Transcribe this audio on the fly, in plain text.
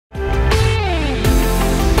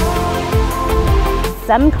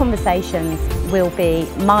Some conversations will be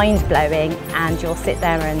mind-blowing and you'll sit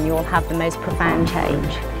there and you'll have the most profound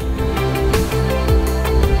change.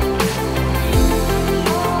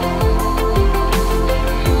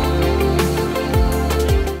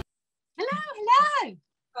 Hello.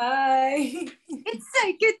 Hi. It's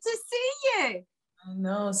so good to see you. I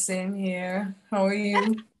know, same here. How are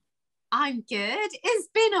you? I'm good. It's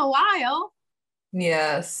been a while.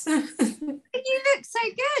 Yes. You look so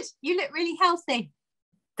good. You look really healthy.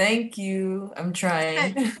 Thank you. I'm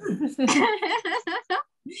trying.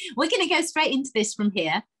 We're going to go straight into this from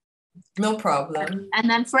here. No problem. And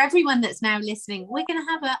then for everyone that's now listening, we're going to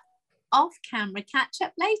have a off-camera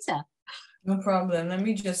catch-up later. No problem. Let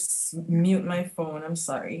me just mute my phone. I'm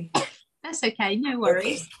sorry. That's okay. No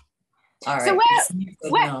worries. Okay. All right.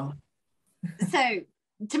 So so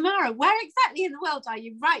Damara, where exactly in the world are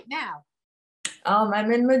you right now?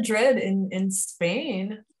 I'm in Madrid in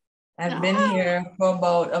Spain. I've been here for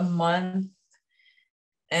about a month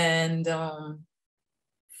and 4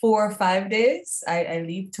 or 5 days. I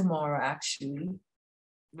leave tomorrow actually.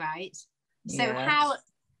 Right. So Yes.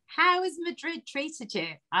 how has Madrid treated you?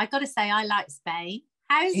 I got to say, I like Spain.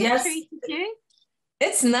 How has it treated you?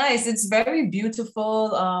 It's nice. It's very beautiful.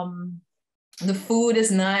 The food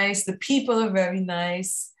is nice. The people are very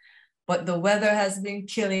nice. But the weather has been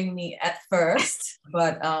killing me at first.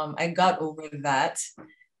 But I got over that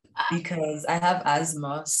because I have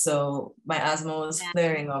asthma. So my asthma was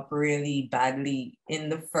flaring up really badly in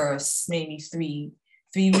the first maybe three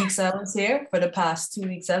weeks I was here. For the past 2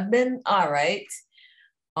 weeks, I've been all right.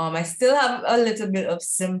 I still have a little bit of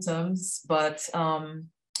symptoms, but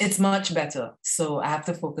it's much better. So I have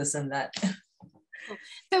to focus on that.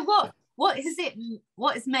 So what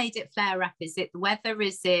has made it flare up? Is it the weather?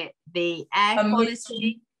 Is it the air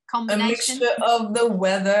quality combination? A mixture of the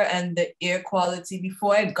weather and the air quality.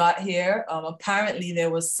 Before I got here, apparently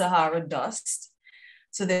there was Sahara dust.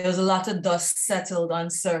 So there was a lot of dust settled on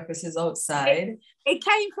surfaces outside. It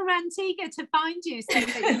came from Antigua to find you, so that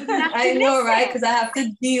you didn't have to I know, right? it. Because I have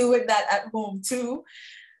to deal with that at home too.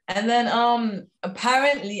 And then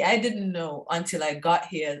apparently I didn't know until I got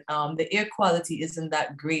here. The air quality isn't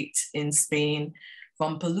that great in Spain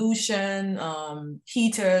from pollution,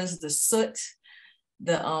 heaters, the soot,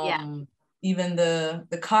 even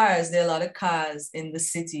the cars. There are a lot of cars in the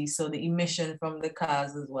city, so the emission from the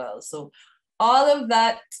cars as well. So all of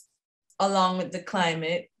that along with the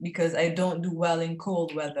climate, because I don't do well in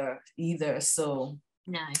cold weather either. So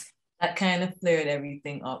no. That kind of flared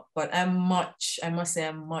everything up, but I must say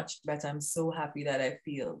I'm much better. I'm so happy that I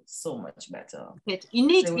feel so much better. Good. You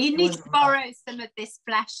need to borrow some of this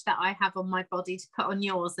flesh that I have on my body to put on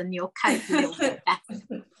yours, and you'll cope a little bit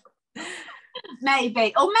better.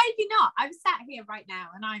 Maybe, or maybe not. I'm sat here right now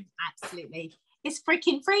and I'm it's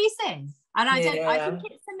freaking freezing. And I think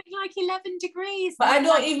it's something like 11 degrees. But I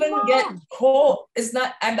don't even get cold. It's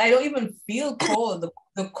not, I don't even feel cold.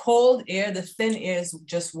 The cold air, the thin air is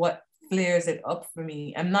just what flares it up for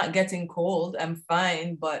me. I'm not getting cold. I'm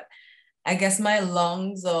fine, but I guess my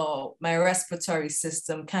lungs or my respiratory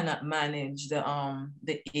system cannot manage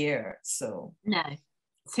the air. So no.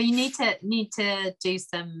 So you need to do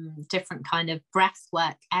some different kind of breath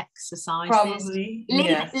work exercises. Probably,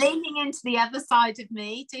 leaning into the other side of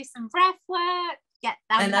me, do some breath work. Get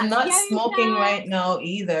that. And I'm not smoking right now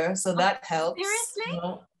either, so that helps. Seriously? You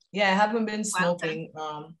know? Yeah, I haven't been smoking.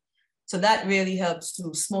 So that really helps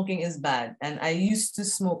too. Smoking is bad, and I used to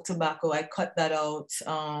smoke tobacco. I cut that out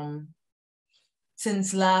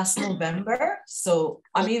since last November. So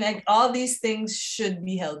I mean, like, all these things should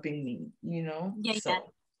be helping me, you know. Yeah,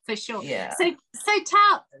 for sure. Yeah. So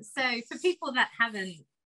for people that haven't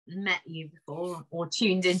met you before or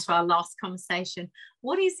tuned into our last conversation,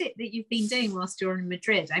 what is it that you've been doing whilst you're in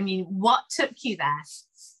Madrid? I mean, what took you there?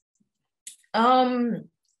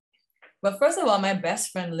 But first of all, my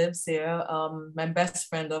best friend lives here. My best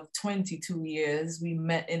friend of 22 years. We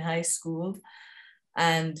met in high school,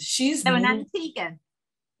 and she's an Antiguan.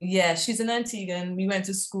 Yeah, she's an Antiguan. We went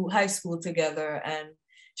to high school together, and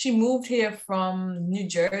she moved here from New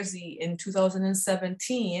Jersey in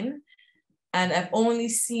 2017. And I've only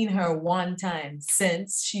seen her one time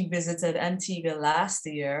since she visited Antigua last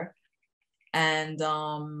year. And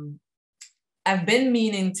I've been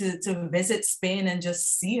meaning to visit Spain and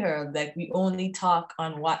just see her. Like, we only talk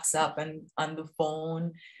on WhatsApp and on the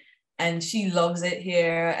phone, and she loves it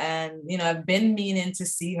here. And, you know, I've been meaning to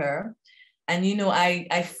see her. And, you know,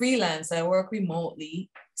 I freelance, I work remotely.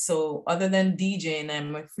 So other than DJing,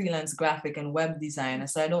 I'm a freelance graphic and web designer.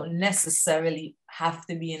 So I don't necessarily have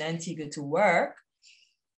to be in Antigua to work.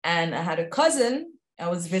 And I had a cousin. I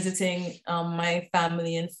was visiting my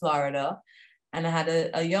family in Florida. And I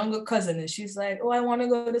had a younger cousin, and she's like, oh, I want to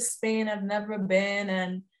go to Spain. I've never been.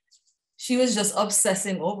 And she was just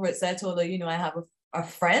obsessing over it. So I told her, you know, I have a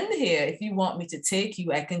friend here. If you want me to take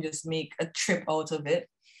you, I can just make a trip out of it.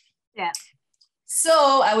 Yeah.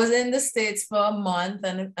 So I was in the States for a month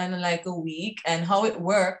and like a week. And how it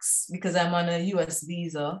works, because I'm on a US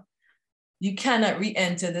visa, you cannot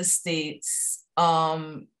re-enter the States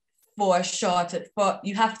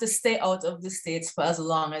you have to stay out of the States for as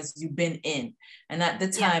long as you've been in. And at the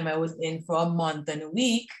time I was in for a month and a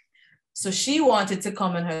week. So she wanted to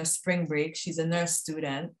come on her spring break. She's a nurse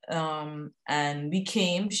student. And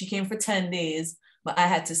she came for 10 days, but I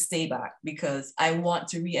had to stay back because I want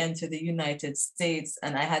to re-enter the United States,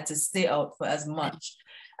 and I had to stay out for as much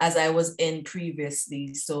as I was in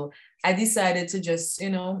previously. So I decided to just, you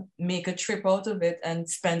know, make a trip out of it and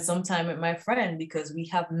spend some time with my friend, because we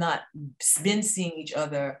have not been seeing each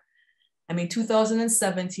other. I mean,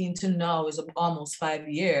 2017 to now is almost 5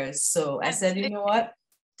 years. So I said, you know what?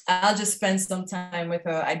 I'll just spend some time with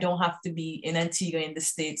her. I don't have to be in Antigua in the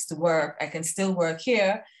States to work. I can still work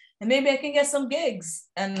here, and maybe I can get some gigs.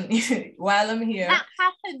 And while I'm here. That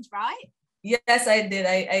happened, right? Yes, I did.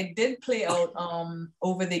 I did play out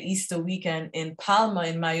over the Easter weekend in Palma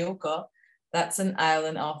in Mallorca. That's an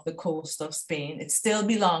island off the coast of Spain. It still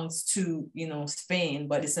belongs to, you know, Spain,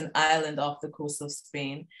 but it's an island off the coast of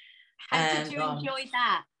Spain. How did you enjoy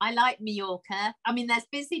that? I like Mallorca. I mean, there's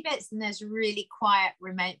busy bits and there's really quiet,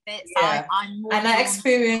 remote bits. Yeah. I'm more and I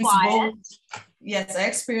experienced quiet. both. Yes, I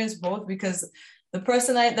experienced both, because the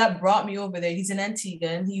person that brought me over there, he's an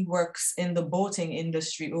Antiguan. He works in the boating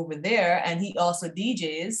industry over there, and he also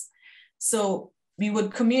DJs. So we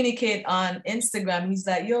would communicate on Instagram. He's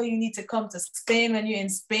like, yo, you need to come to Spain when you're in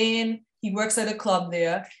Spain. He works at a club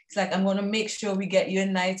there. He's like, I'm going to make sure we get you a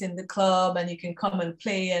night in the club and you can come and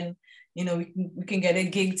play, and, you know, we can get a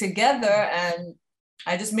gig together. And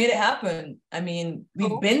I just made it happen. I mean,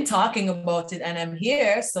 we've been talking about it, and I'm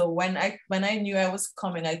here. So when I knew I was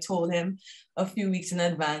coming, I told him a few weeks in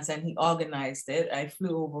advance, and he organized it. I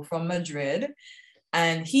flew over from Madrid,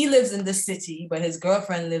 and he lives in the city, but his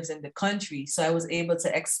girlfriend lives in the country. So I was able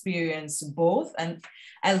to experience both, and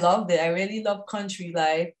I loved it. I really love country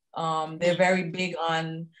life. They're very big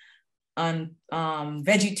on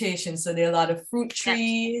vegetation, so there are a lot of fruit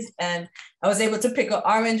trees, and I was able to pick an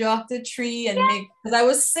orange off the tree and make, because I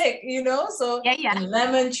was sick, you know, so and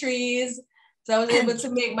lemon trees, so I was able to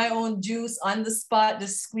make my own juice on the spot,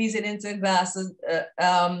 just squeeze it into a glass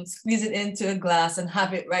and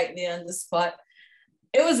have it right there on the spot.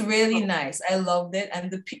 It was really nice. I loved it,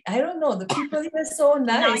 and I don't know, the people here are so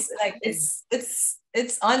nice. Like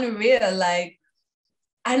it's unreal. Like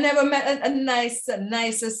I never met a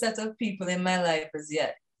nicer set of people in my life as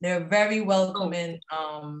yet. They're very welcoming.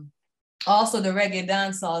 Also, the reggae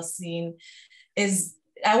dancehall scene is,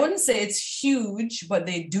 I wouldn't say it's huge, but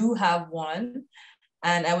they do have one.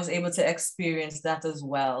 And I was able to experience that as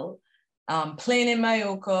well. Playing in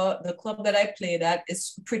Mallorca, the club that I played at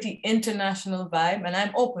is pretty international vibe, and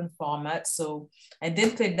I'm open format. So I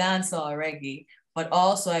did play dancehall reggae, but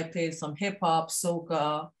also I played some hip hop,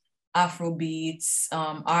 soca, Afro beats,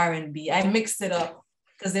 R&B. I mixed it up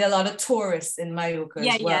because there are a lot of tourists in Mallorca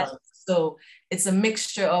as well. Yeah. So it's a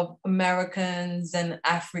mixture of Americans and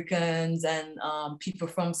Africans and people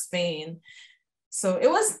from Spain. So it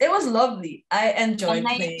was lovely. I enjoyed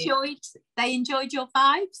playing. They enjoyed your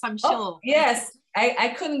vibes, I'm sure. Oh, yes.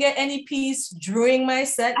 I couldn't get any peace during my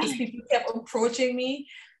set because people kept approaching me.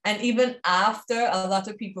 And even after, a lot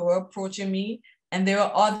of people were approaching me. And there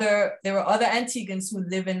were other Antiguans who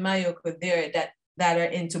live in Mallorca there that are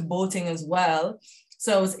into boating as well.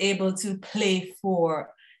 So I was able to play for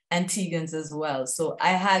Antiguans as well. So I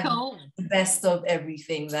had the best of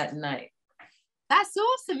everything that night. That's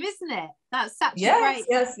awesome, isn't it? That's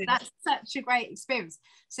such a great experience.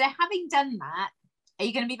 So having done that, are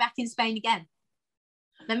you going to be back in Spain again?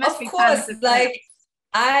 There must be plans. Of course, like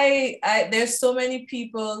I there's so many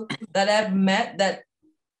people that I've met that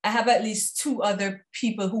I have at least 2 other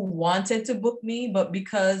people who wanted to book me, but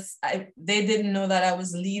because they didn't know that I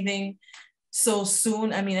was leaving so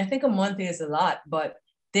soon. I mean, I think a month is a lot, but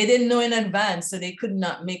they didn't know in advance, so they could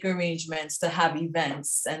not make arrangements to have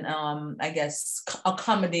events and I guess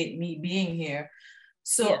accommodate me being here.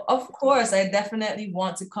 So of course, I definitely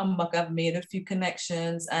want to come back. I've made a few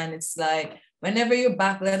connections, and it's like, whenever you're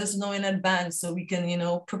back, let us know in advance so we can,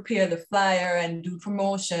 prepare the flyer and do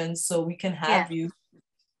promotions so we can have you.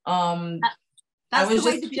 That's the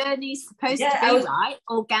way the journey's supposed to be, right?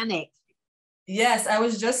 Organic. Yes, I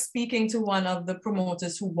was just speaking to one of the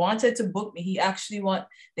promoters who wanted to book me.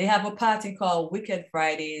 They have a party called Wicked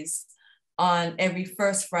Fridays on every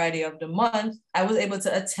first Friday of the month. I was able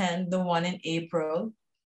to attend the one in April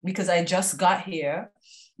because I just got here,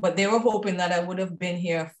 but they were hoping that I would have been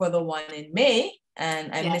here for the one in May,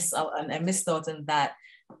 and I missed out on that.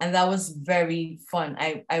 And that was very fun.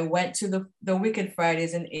 I went to the Wicked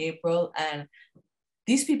Fridays in April, and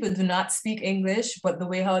these people do not speak English, but the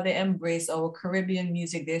way how they embrace our Caribbean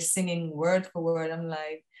music, they're singing word for word. I'm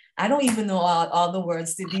like, I don't even know all the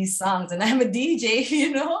words to these songs, and I'm a DJ,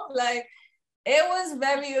 you know, like it was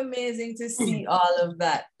very amazing to see all of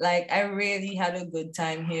that. Like I really had a good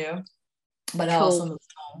time here, but I also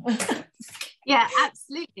moved home. Yeah,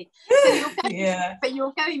 absolutely. So you're going, but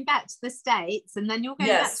you're going back to the States, and then you're going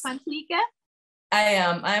back to Antigua? I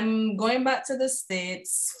am. I'm going back to the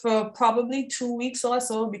States for probably 2 weeks or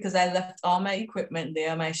so, because I left all my equipment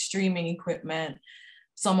there, my streaming equipment,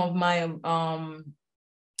 some of my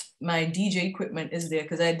my DJ equipment is there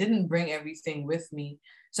because I didn't bring everything with me.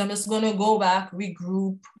 So I'm just gonna go back,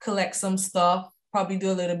 regroup, collect some stuff, probably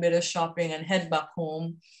do a little bit of shopping and head back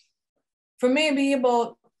home for maybe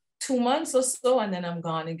about 2 months or so, and then I'm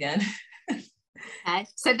gone again. Okay.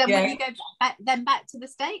 So then when you go back to the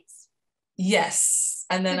States? Yes.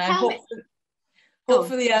 And then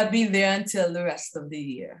hopefully I'll be there until the rest of the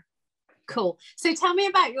year. Cool. So tell me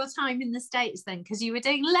about your time in the States then, because you were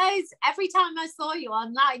doing loads. Every time I saw you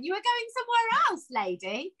online, you were going somewhere else,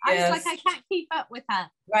 lady. I was like, I can't keep up with her.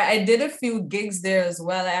 Right. I did a few gigs there as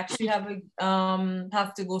well. I actually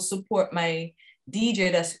have to go support my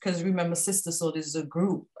DJ. That's because, remember, Sister Soul is a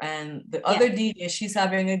group, and the other DJ, she's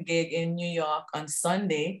having a gig in New York on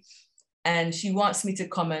Sunday, and she wants me to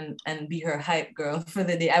come and be her hype girl for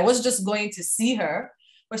the day. I was just going to see her,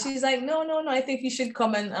 but she's like, no, I think you should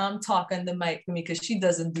come and talk on the mic for me, because she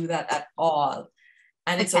doesn't do that at all.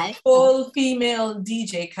 And it's a full female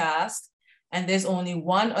DJ cast, and there's only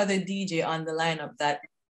one other DJ on the lineup that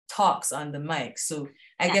talks on the mic. So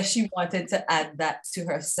I guess she wanted to add that to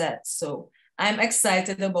her set. So I'm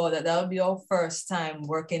excited about it. That'll be our first time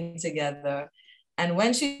working together. And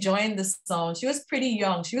when she joined the sound, she was pretty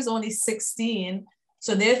young. She was only 16.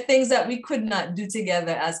 So there are things that we could not do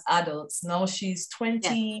together as adults. Now she's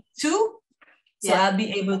 22. So I'll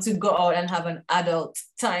be able to go out and have an adult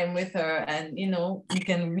time with her, and, you know, we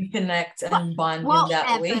can reconnect and bond in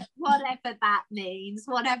that way. Whatever that means,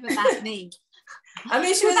 I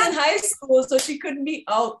mean, she was in high school, so she couldn't be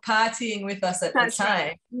out partying with us at the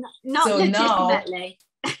time. Not so legitimately.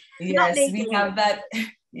 Now, yes, we have that.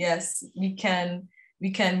 Yes, we can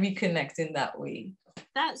reconnect in that way.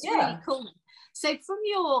 That's really cool. So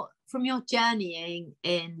from your journeying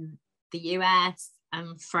in the US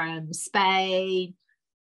and from Spain,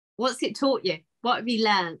 what's it taught you? What have you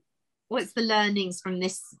learned? What's the learnings from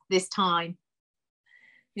this time?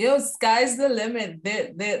 Sky's the limit.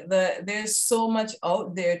 There's so much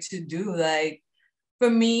out there to do. Like for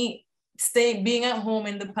me, being at home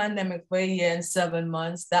in the pandemic for a year and 7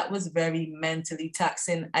 months, that was very mentally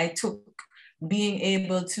taxing. I took being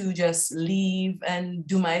able to just leave and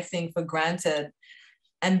do my thing for granted.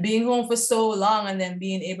 And being home for so long, and then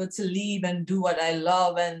being able to leave and do what I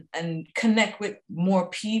love and connect with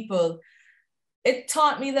more people, it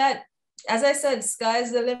taught me that, as I said,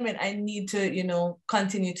 sky's the limit. I need to,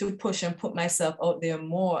 continue to push and put myself out there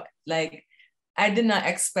more. Like, I did not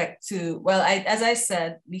expect to, as I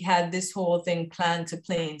said, we had this whole thing planned to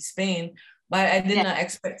play in Spain, but I did not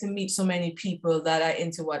expect to meet so many people that are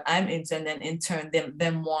into what I'm into, and then in turn,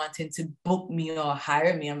 them wanting to book me or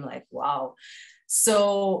hire me. I'm like, wow.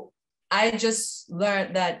 So I just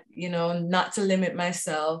learned that, not to limit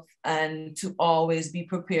myself and to always be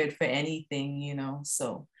prepared for anything,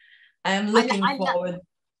 so I'm looking forward.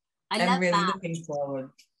 I'm really looking forward.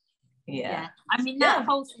 Yeah. I mean, that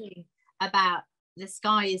whole thing about the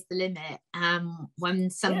sky is the limit. When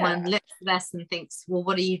someone looks at us and thinks, well,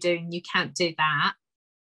 what are you doing? You can't do that.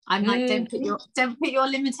 I'm like, don't put your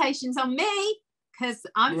limitations on me, because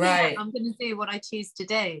I'm here. I'm going to do what I choose to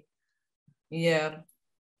do. Yeah.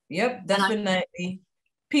 Yep, definitely.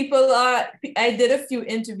 I did a few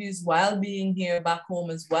interviews while being here back home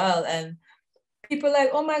as well, and people are like,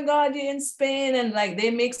 oh my God, you're in Spain, and like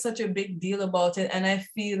they make such a big deal about it. And I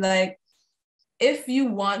feel like if you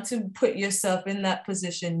want to put yourself in that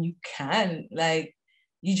position, you can. Like,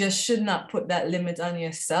 you just should not put that limit on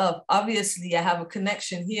yourself. Obviously, I have a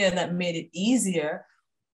connection here that made it easier,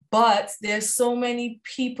 but there's so many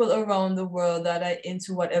people around the world that are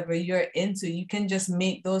into whatever you're into. You can just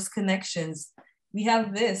make those connections. We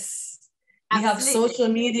have this. We have social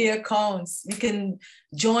media accounts. You can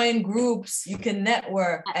join groups, you can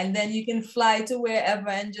network, and then you can fly to wherever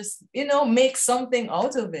and just, make something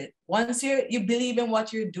out of it. Once you believe in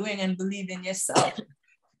what you're doing and believe in yourself.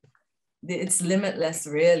 it's limitless,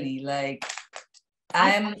 really. Like,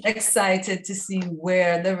 I'm excited to see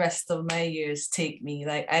where the rest of my years take me.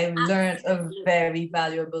 Like, I learned a very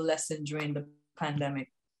valuable lesson during the pandemic,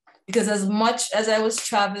 because as much as I was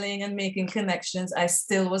traveling and making connections, I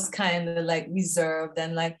still was kind of like reserved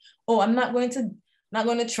and like, oh, I'm not going to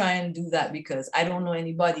try and do that because I don't know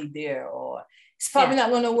anybody there, or it's probably not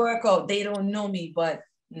going to work out. They don't know me. But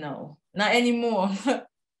no, not anymore.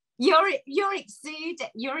 You're exuding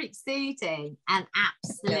an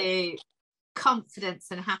absolute confidence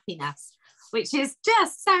and happiness, which is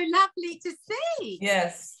just so lovely to see.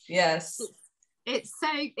 Yes. It's so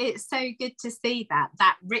good to see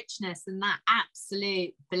that richness and that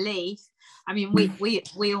absolute belief. I mean,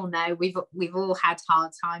 we all know we've all had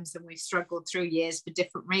hard times and we've struggled through years for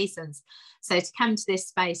different reasons. So to come to this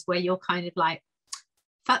space where you're kind of like,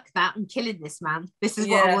 fuck that, I'm killing this, man. This is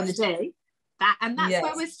what I want to do.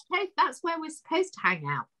 That's where we're supposed to hang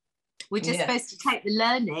out. We're just supposed to take the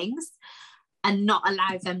learnings and not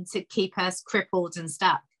allow them to keep us crippled and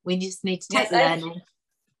stuck. We just need to take the learning.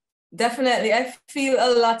 Definitely. I feel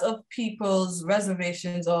a lot of people's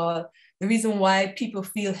reservations, or the reason why people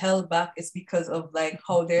feel held back, is because of like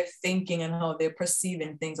how they're thinking and how they're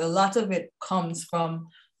perceiving things. A lot of it comes from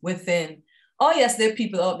within. Oh yes, there are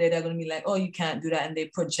people out there that are going to be like, oh, you can't do that, and they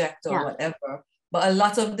project or whatever. But a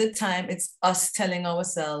lot of the time it's us telling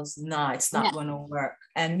ourselves, nah, it's not going to work.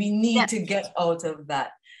 And we need to get out of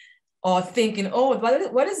that. Or thinking, oh,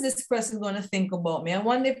 what is this person going to think about me? I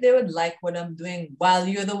wonder if they would like what I'm doing, while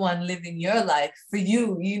you're the one living your life for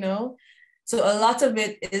you, you know? So a lot of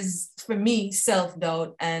it is, for me,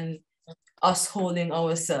 self-doubt and us holding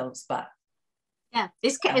ourselves back. Yeah,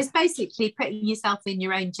 it's basically putting yourself in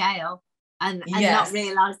your own jail and not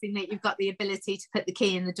realizing that you've got the ability to put the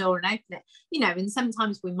key in the door and open it. You know, and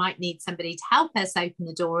sometimes we might need somebody to help us open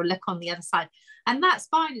the door or look on the other side. And that's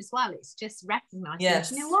fine as well. It's just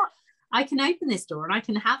recognizing, you know what? I can open this door and I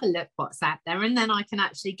can have a look what's out there. And then I can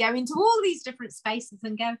actually go into all these different spaces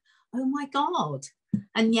and go, oh my God.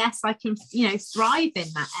 And yes, I can, thrive in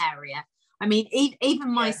that area. I mean,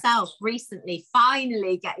 even myself recently,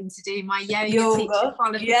 finally getting to do my yoga teacher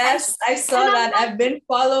qualification. Yes, I saw that. I've been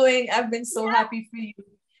following. I've been so happy for you,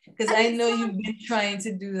 because I know you've been trying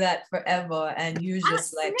to do that forever, and you're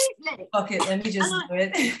just like, fuck it, let me just do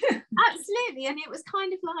it. Absolutely. And it was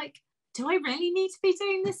kind of like, do I really need to be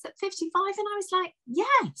doing this at 55? And I was like,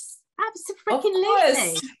 yes,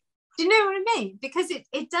 absolutely. Do you know what I mean? Because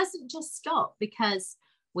it doesn't just stop because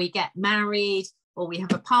we get married, or we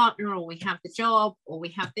have a partner, or we have the job, or we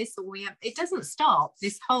have this, or it doesn't stop.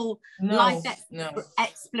 This whole life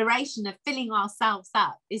exploration of filling ourselves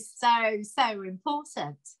up is so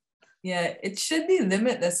important. Yeah, it should be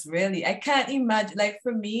limitless, really. I can't imagine, like,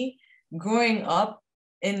 for me, growing up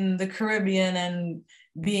in the Caribbean and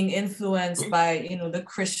being influenced by, the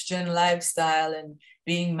Christian lifestyle and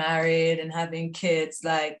being married and having kids,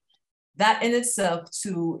 like, that in itself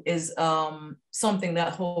too is something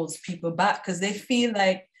that holds people back, because they feel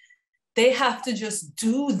like they have to just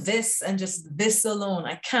do this and just this alone.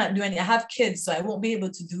 I can't do I have kids, so I won't be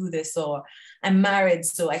able to do this, or I'm married,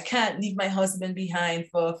 so I can't leave my husband behind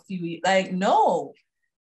for a few years. Like, no,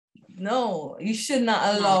 you should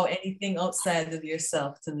not allow anything outside of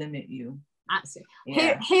yourself to limit you. Absolutely.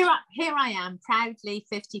 Yeah. Here I am, proudly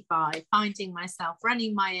 55, finding myself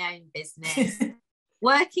running my own business,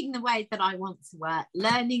 working the way that I want to work,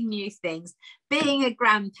 learning new things, being a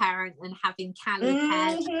grandparent and having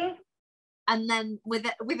Callie care. And then with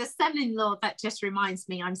a son-in-law that just reminds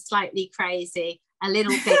me I'm slightly crazy, a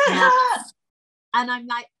little bit nuts. And I'm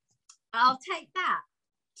like, I'll take that.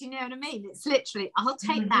 Do you know what I mean? It's literally, I'll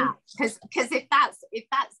take that. Because if that's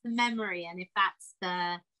the memory, and if that's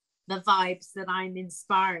the vibes that I'm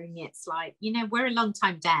inspiring, it's like, we're a long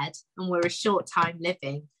time dead and we're a short time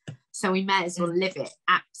living. So we may as well live it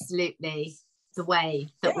absolutely the way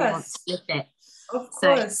that we want to live it. Of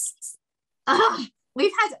course.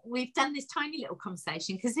 We've done this tiny little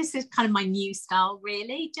conversation, because this is kind of my new style,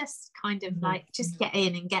 really, just kind of like just get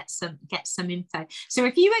in and get some info. So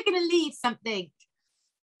if you were going to leave something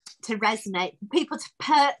to resonate, for people to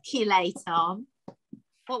percolate on,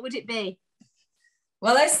 what would it be?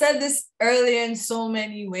 Well, I said this earlier in so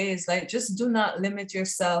many ways, like, just do not limit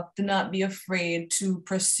yourself. Do not be afraid to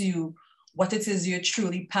pursue what it is you're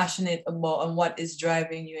truly passionate about and what is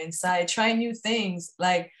driving you inside. Try new things.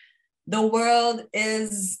 Like, the world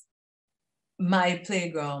is my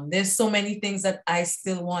playground. There's so many things that I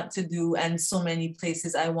still want to do, and so many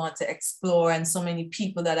places I want to explore, and so many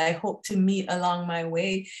people that I hope to meet along my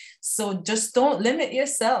way. So just don't limit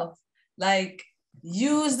yourself. Like,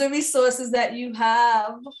 use the resources that you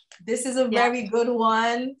have. This is a very good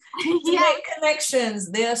one to make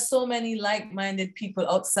connections. There are so many like-minded people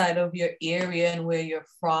outside of your area and where you're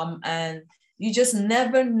from, and you just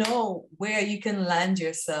never know where you can land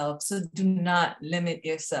yourself. So do not limit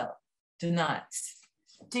yourself. Do not.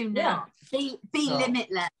 Do not. Be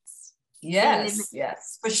limitless. Yes,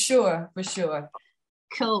 yes, for sure, for sure.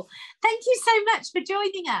 Cool. Thank you so much for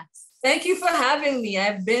joining us. Thank you for having me.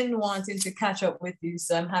 I've been wanting to catch up with you,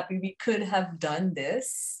 so I'm happy we could have done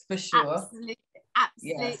this for sure. Absolutely,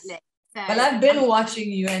 absolutely. Yes. So, but I've been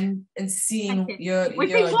watching you and seeing your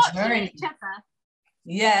journey. Each other.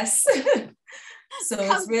 Yes. So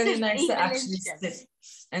it's really nice to actually sit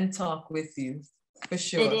and talk with you, for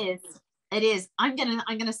sure. It is. It is. I'm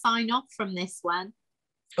gonna sign off from this one.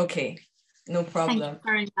 Okay, no problem. Thank you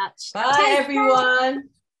very much. Bye, everyone.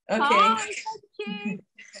 Okay. Bye. Thank you.